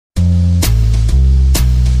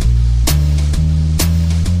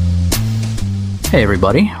Hey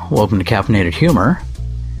everybody, welcome to Caffeinated Humor.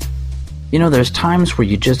 You know, there's times where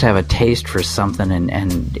you just have a taste for something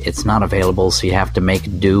and it's not available, so you have to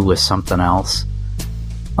make do with something else.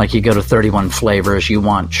 Like you go to 31 Flavors, you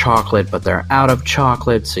want chocolate, but they're out of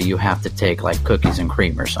chocolate, so you have to take like cookies and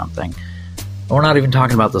cream or something. We're not even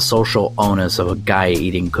talking about the social onus of a guy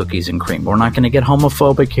eating cookies and cream. We're not going to get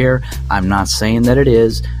homophobic here. I'm not saying that it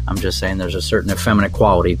is. I'm just saying there's a certain effeminate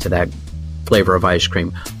quality to that flavor of ice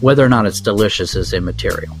cream. Whether or not it's delicious is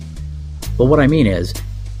immaterial. But what I mean is,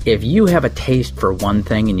 if you have a taste for one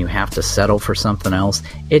thing and you have to settle for something else,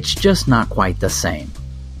 it's just not quite the same.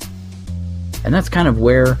 And that's kind of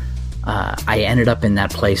where I ended up in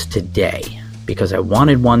that place today, because I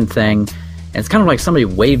wanted one thing, and it's kind of like somebody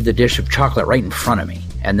waved the dish of chocolate right in front of me,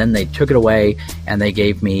 and then they took it away and they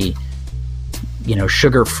gave me,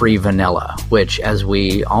 sugar-free vanilla, which, as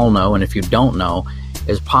we all know, and if you don't know,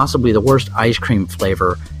 is possibly the worst ice cream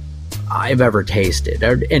flavor I've ever tasted,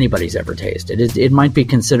 or anybody's ever tasted. It might be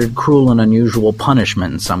considered cruel and unusual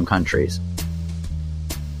punishment in some countries.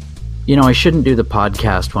 You know, I shouldn't do the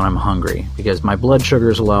podcast when I'm hungry, because my blood sugar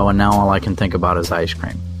is low and now all I can think about is ice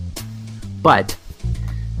cream. But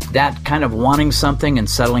that kind of wanting something and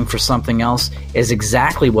settling for something else is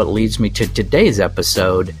exactly what leads me to today's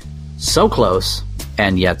episode, so close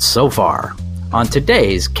and yet so far, on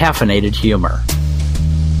today's Caffeinated Humor.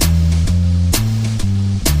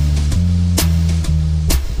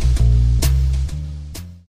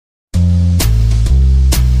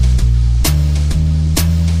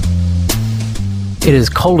 It is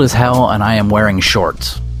cold as hell and I am wearing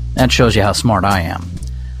shorts. That shows you how smart I am.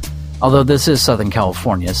 Although this is Southern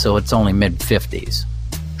California, so it's only mid-50s.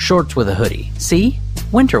 Shorts with a hoodie. See?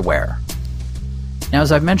 Winter wear. Now,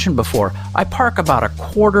 as I've mentioned before, I park about a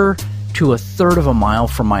quarter to a third of a mile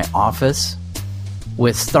from my office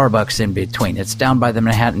with Starbucks in between. It's down by the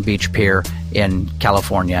Manhattan Beach Pier in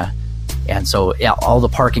California. And so all the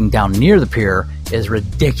parking down near the pier is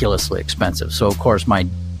ridiculously expensive. So, of course, my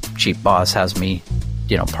cheap boss has me,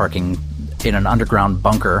 parking in an underground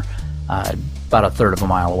bunker about a third of a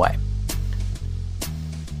mile away.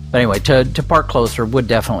 But anyway, to park closer would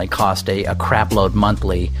definitely cost a crap load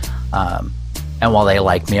monthly. And while they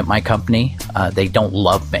like me at my company, they don't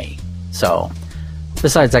love me. So,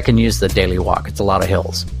 besides, I can use the daily walk. It's a lot of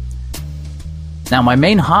hills. Now, my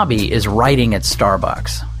main hobby is writing at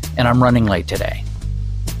Starbucks, and I'm running late today.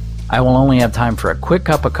 I will only have time for a quick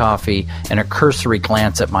cup of coffee and a cursory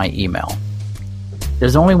glance at my email.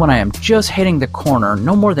 There's only when I am just hitting the corner,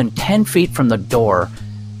 no more than 10 feet from the door,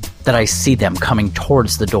 that I see them coming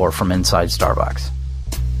towards the door from inside Starbucks.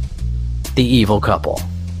 The evil couple.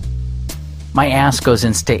 My ass goes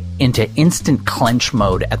into instant clench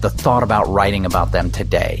mode at the thought about writing about them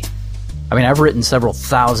today. I mean, I've written several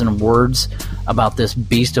thousand words about this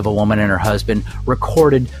beast of a woman and her husband,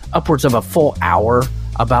 recorded upwards of a full hour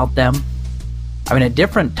about them. I mean, at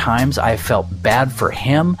different times I felt bad for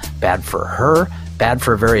him, bad for her, bad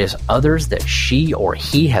for various others that she or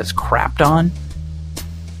he has crapped on.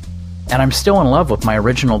 And I'm still in love with my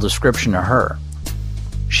original description of her.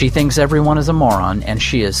 She thinks everyone is a moron, and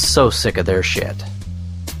she is so sick of their shit.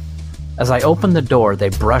 As I open the door, they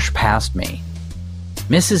brush past me.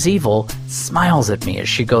 Mrs. Evil smiles at me as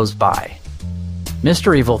she goes by.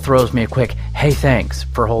 Mr. Evil throws me a quick, "Hey, thanks,"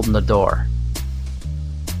 for holding the door.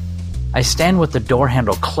 I stand with the door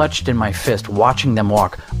handle clutched in my fist, watching them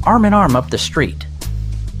walk arm in arm up the street.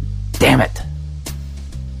 Damn it.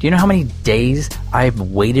 Do you know how many days I've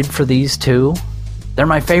waited for these two? They're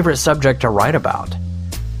my favorite subject to write about.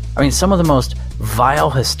 I mean, some of the most vile,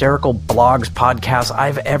 hysterical blogs, podcasts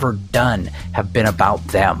I've ever done have been about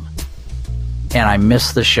them. And I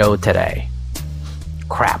missed the show today.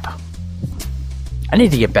 Crap. I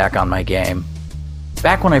need to get back on my game.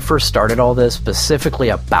 Back when I first started all this, specifically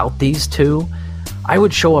about these two, I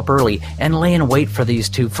would show up early and lay in wait for these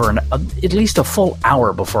two for at least a full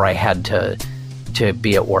hour before I had to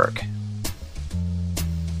be at work.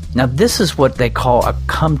 Now, this is what they call a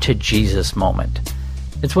come-to-Jesus moment.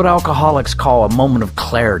 It's what alcoholics call a moment of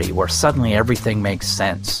clarity, where suddenly everything makes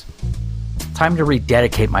sense. Time to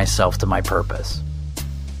rededicate myself to my purpose.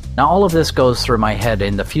 Now, all of this goes through my head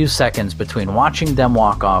in the few seconds between watching them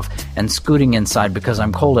walk off and scooting inside because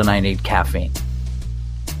I'm cold and I need caffeine.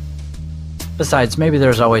 Besides, maybe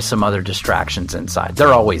there's always some other distractions inside.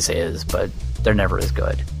 There always is, but they're never as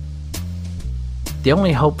good. The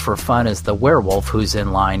only hope for fun is the werewolf who's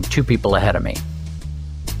in line 2 people ahead of me.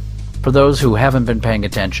 For those who haven't been paying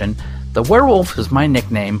attention, the werewolf is my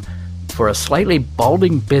nickname for a slightly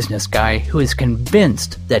balding business guy who is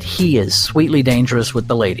convinced that he is sweetly dangerous with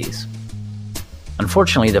the ladies.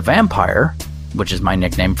 Unfortunately, the vampire which is my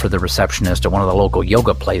nickname for the receptionist at one of the local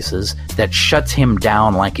yoga places, that shuts him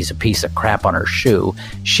down like he's a piece of crap on her shoe,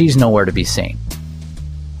 she's nowhere to be seen.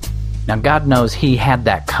 Now, God knows he had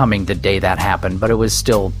that coming the day that happened, but it was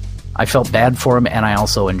still, I felt bad for him, and I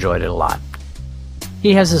also enjoyed it a lot.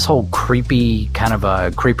 He has this whole creepy, kind of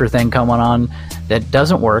a creeper thing going on that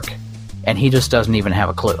doesn't work, and he just doesn't even have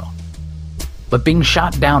a clue. But being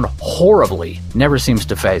shot down horribly never seems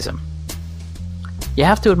to faze him. You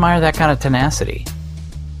have to admire that kind of tenacity.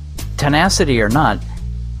 Tenacity or not,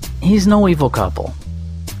 he's no evil couple.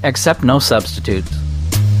 Except no substitutes.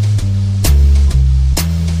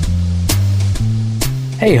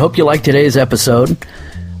 Hey, hope you liked today's episode.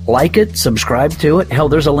 Like it, subscribe to it. Hell,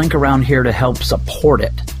 there's a link around here to help support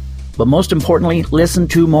it. But most importantly, listen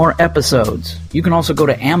to more episodes. You can also go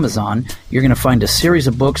to Amazon. You're going to find a series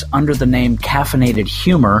of books under the name Caffeinated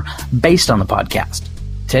Humor based on the podcast.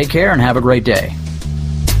 Take care and have a great day.